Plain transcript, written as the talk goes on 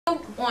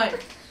One.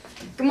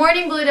 Good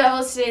morning, Blue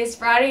Devils. Today is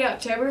Friday,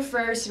 October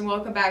 1st, and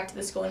welcome back to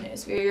the school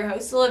news. We are your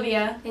hosts,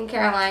 Olivia and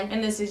Caroline,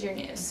 and this is your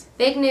news.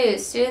 Big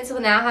news. Students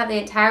will now have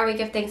the entire week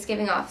of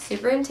Thanksgiving off.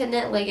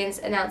 Superintendent Liggins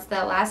announced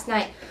that last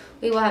night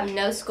we will have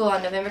no school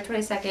on November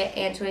 22nd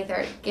and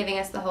 23rd, giving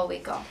us the whole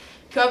week off.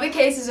 COVID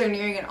cases are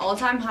nearing an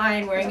all-time high,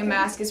 and wearing a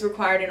mask is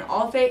required in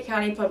all Fayette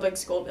County public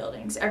school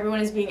buildings.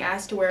 Everyone is being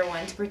asked to wear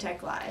one to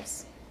protect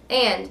lives.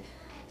 And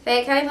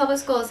Fayette County Public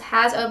Schools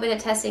has opened a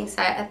testing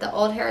site at the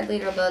Old Herod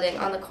Leader Building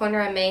on the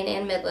corner of Main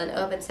and Midland,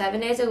 open 7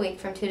 days a week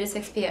from 2 to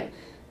 6 p.m.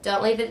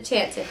 Don't leave it a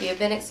chance. If you have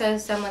been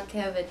exposed to someone with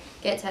COVID,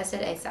 get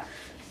tested ASAP.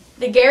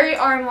 The Gary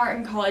R.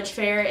 Martin College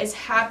Fair is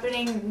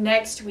happening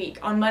next week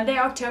on Monday,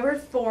 October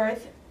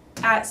 4th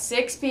at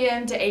 6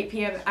 p.m. to 8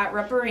 p.m. at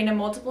Rupp Arena.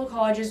 Multiple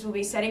colleges will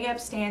be setting up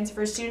stands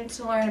for students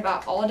to learn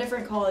about all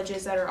different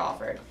colleges that are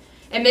offered.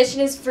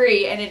 Admission is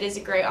free, and it is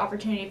a great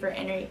opportunity for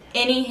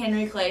any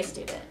Henry Clay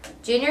student.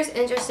 Juniors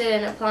interested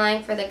in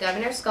applying for the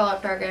Governor's Scholar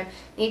Program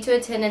need to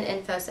attend an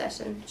info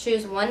session.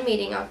 Choose one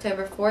meeting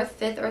October 4th,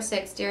 5th, or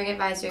 6th during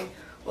advisory,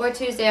 or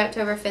Tuesday,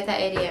 October 5th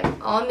at 8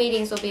 a.m. All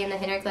meetings will be in the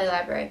Henry Clay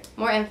Library.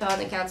 More info on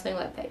the counseling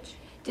webpage.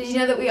 Did you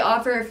know that we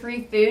offer a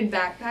free food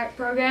backpack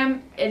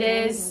program? It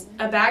is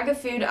a bag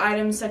of food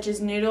items such as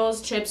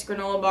noodles, chips,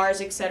 granola bars,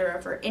 etc.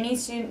 for any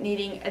student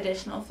needing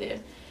additional food.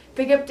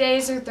 Pickup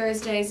days are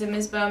Thursdays in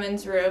Ms.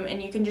 Bowman's room,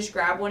 and you can just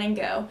grab one and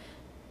go.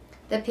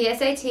 The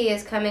PSAT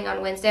is coming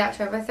on Wednesday,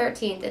 October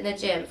 13th in the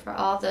gym for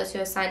all of those who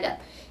have signed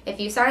up. If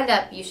you signed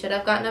up, you should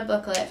have gotten a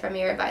booklet from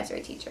your advisory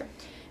teacher.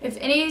 If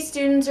any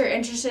students are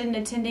interested in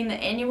attending the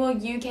annual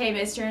UK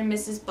Mr. and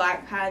Mrs.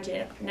 Black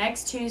pageant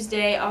next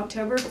Tuesday,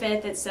 October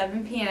 5th at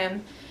 7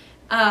 p.m.,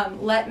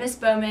 let Ms.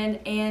 Bowman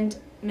and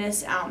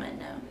Ms. Alman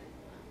know.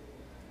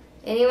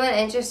 Anyone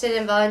interested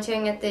in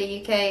volunteering at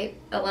the UK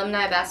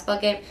alumni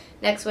basketball game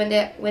next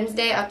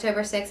Wednesday,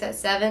 October 6th at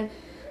 7,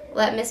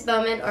 let Miss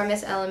Bowman or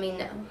Miss Elamy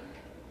know.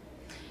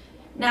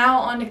 Now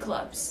on to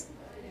clubs.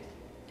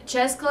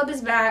 Chess Club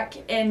is back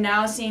and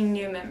now seeing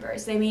new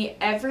members. They meet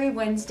every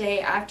Wednesday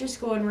after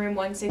school in room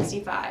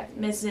 165,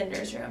 Miss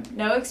Zinder's room.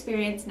 No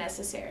experience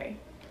necessary.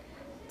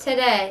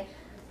 Today,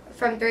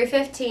 from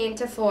 3:15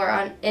 to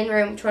 4 in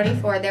room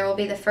 24, there will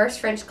be the first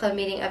French Club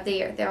meeting of the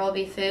year. There will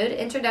be food,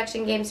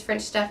 introduction games,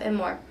 French stuff, and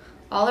more.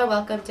 All are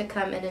welcome to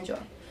come and enjoy.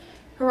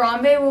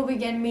 Harambe will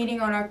begin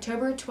meeting on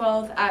October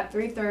 12th at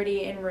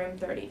 3:30 in room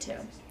 32.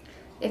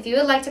 If you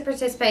would like to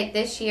participate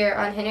this year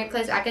on Henry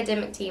Clay's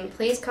academic team,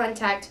 please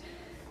contact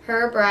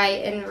Herb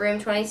Bright in room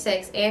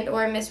 26 and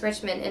or Miss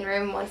Richmond in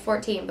room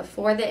 114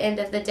 before the end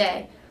of the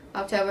day,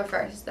 October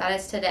 1st. That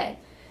is today.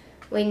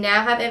 We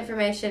now have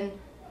information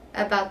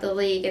about the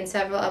league and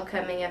several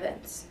upcoming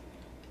events.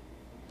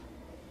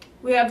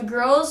 We have a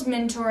girls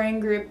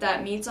mentoring group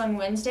that meets on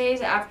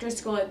Wednesdays after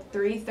school at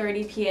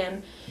 3:30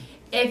 p.m.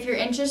 If you're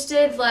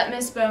interested, let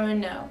Miss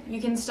Bowman know.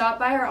 You can stop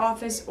by her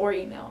office or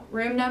email.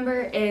 Room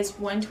number is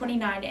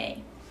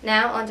 129A.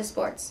 Now on to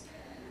sports.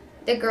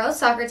 The girls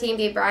soccer team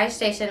beat Bryan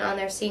Station on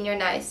their senior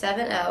night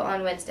 7-0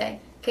 on Wednesday.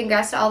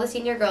 Congrats to all the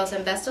senior girls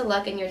and best of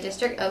luck in your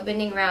district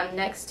opening round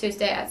next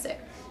Tuesday at 6.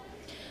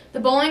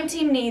 The bowling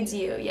team needs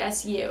you.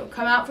 Yes, you.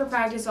 Come out for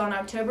practice on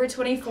October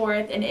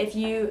 24th, and if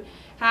you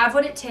have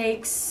what it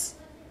takes,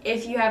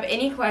 if you have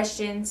any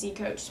questions, see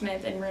Coach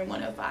Smith in room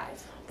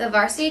 105. The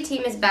varsity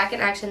team is back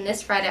in action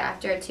this Friday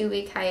after a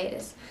 2-week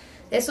hiatus.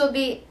 This will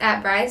be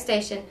at Bryan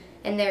Station,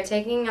 and they're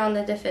taking on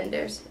the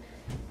Defenders.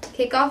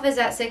 Kickoff is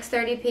at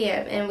 6:30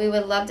 p.m., and we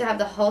would love to have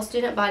the whole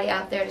student body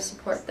out there to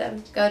support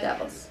them. Go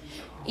Devils!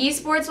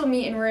 Esports will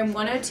meet in room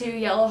 102,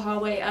 Yellow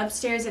Hallway,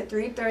 upstairs at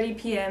 3:30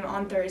 p.m.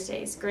 on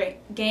Thursdays. Great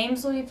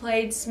games will be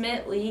played: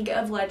 Smith League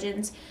of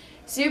Legends,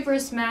 Super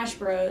Smash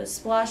Bros,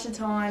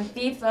 Splashathon,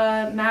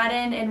 FIFA,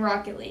 Madden, and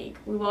Rocket League.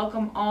 We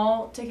welcome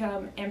all to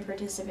come and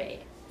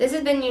participate. This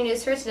has been your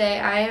news for today.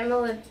 I'm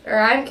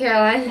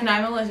Caroline. And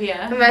I'm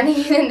Olivia. Reminding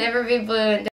you to never be blue and